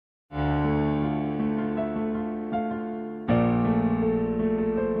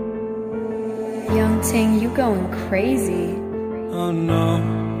Ting, you going crazy. Oh no,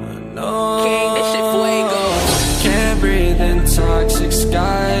 no. King, this shit fuego. Can't breathe in toxic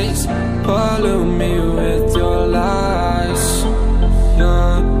skies. Pollute me with your lies.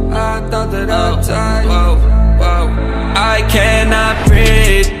 Yeah, I thought that I'd die. I cannot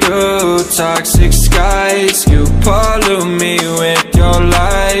breathe through toxic skies. You pollute me with your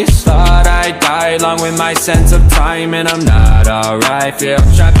lies. Thought I'd die along with my sense of time, and I'm not alright. Feel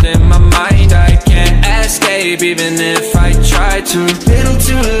trapped in my mind, I can't escape even if I try to. Little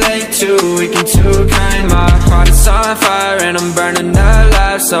too late, too weak and too kind. My heart is on fire and I'm burning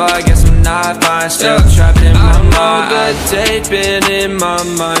alive, so I guess I'm not fine. Still trapped in my mind. I know the date been in my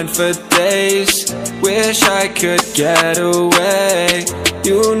mind for days. Wish I could get away.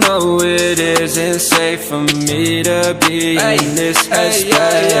 You know it isn't safe for me to be in this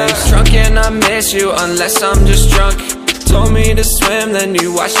headspace. Drunk and I miss you unless I'm just drunk. Told me to swim, then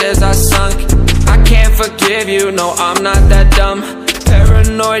you watched as I sunk. I can't forgive you, no I'm not that dumb.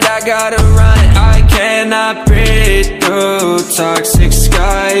 Paranoid, I gotta run. I cannot breathe through toxic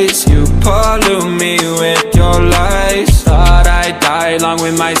skies. You pollute me with your lies. Thought I'd die along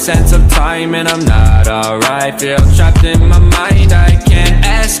with my sense of time, and I'm not alright. Feel trapped in my mind, I can't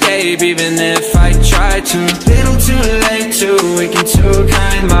escape even if I try to. Little too late, too weak and too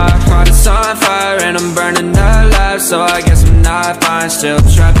kind. My heart is on fire and I'm burning alive, so I guess I'm not fine. Still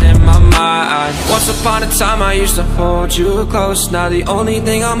trapped in my mind. Once upon a time I used to hold you close. Now the only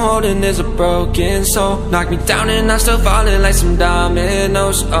thing I'm holding is a broken soul. Knock me down and I'm still falling like some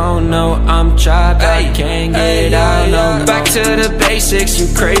dominoes. Oh no, I'm trapped, I can't get out, no. Back to the basics, you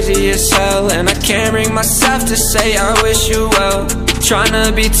crazy as hell, and I can't bring myself to say I wish you well.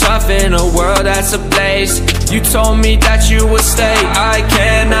 Tryna be tough in a world that's ablaze. You told me that you would stay. I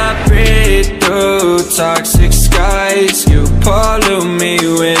cannot breathe through toxic skies. You pollute me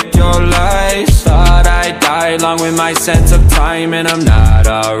with your lies. Thought I'd die along with my sense of time, and I'm not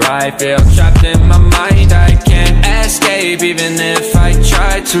alright. Feel trapped in my mind, I can't escape even if I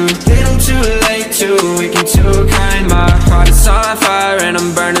try to. Little too late, too weak and too kind. My heart is on fire and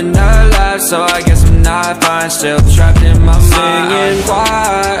I'm burning alive, so I guess I'm not fine. Still trapped in my mind. Singing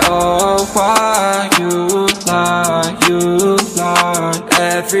why, oh why you lie, you lie.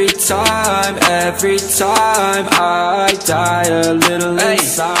 Every time I die a little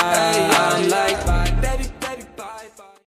inside. I'm